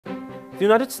The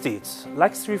United States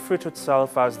likes to refer to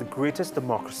itself as the greatest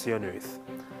democracy on earth.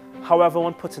 However,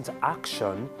 when put into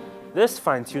action, this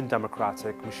fine-tuned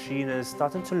democratic machine is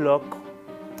starting to look,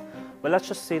 well, let's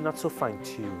just say not so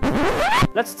fine-tuned.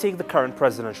 Let's take the current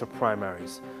presidential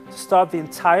primaries. To start, the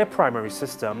entire primary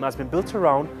system has been built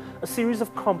around a series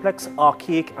of complex,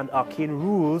 archaic and arcane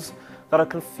rules that are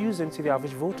confusing to the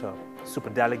average voter.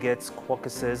 Superdelegates,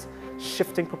 caucuses,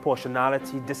 shifting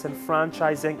proportionality,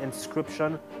 disenfranchising,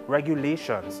 inscription,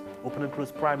 regulations, open and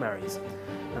closed primaries.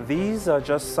 And these are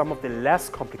just some of the less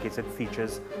complicated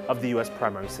features of the US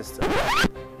primary system.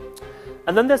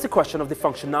 And then there's the question of the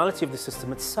functionality of the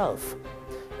system itself.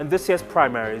 In this year's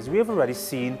primaries, we have already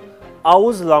seen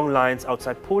hours-long lines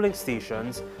outside polling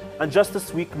stations, and just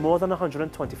this week, more than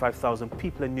 125,000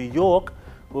 people in New York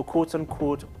were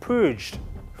quote-unquote purged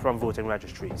from voting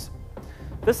registries.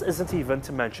 This isn't even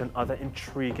to mention other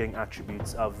intriguing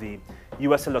attributes of the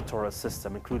US electoral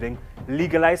system, including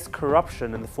legalized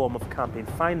corruption in the form of campaign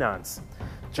finance,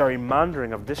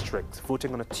 gerrymandering of districts,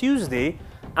 voting on a Tuesday,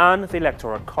 and the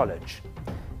Electoral College.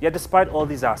 Yet despite all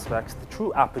these aspects, the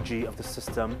true apogee of the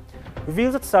system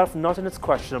reveals itself not in its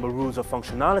questionable rules or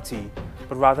functionality,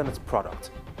 but rather in its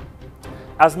product.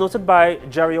 As noted by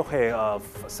Jerry O'Hare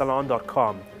of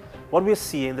Salon.com, what we're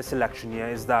seeing this election year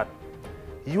is that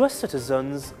US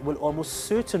citizens will almost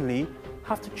certainly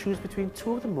have to choose between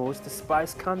two of the most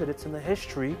despised candidates in the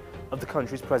history of the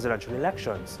country's presidential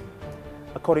elections.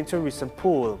 According to a recent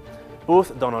poll,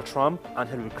 both Donald Trump and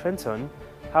Hillary Clinton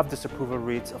have disapproval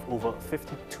rates of over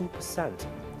 52%.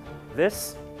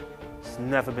 This has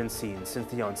never been seen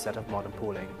since the onset of modern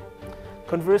polling.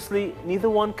 Conversely,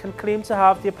 neither one can claim to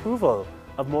have the approval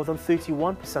of more than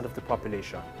 31% of the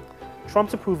population.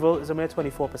 Trump's approval is a mere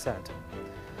 24%.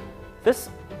 This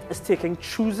is taking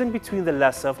choosing between the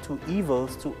lesser of two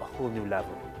evils to a whole new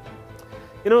level.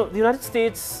 You know, the United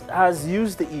States has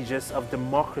used the aegis of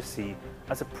democracy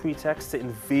as a pretext to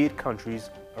invade countries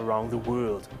around the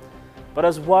world. But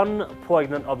as one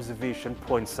poignant observation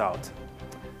points out,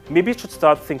 maybe it should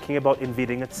start thinking about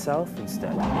invading itself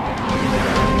instead.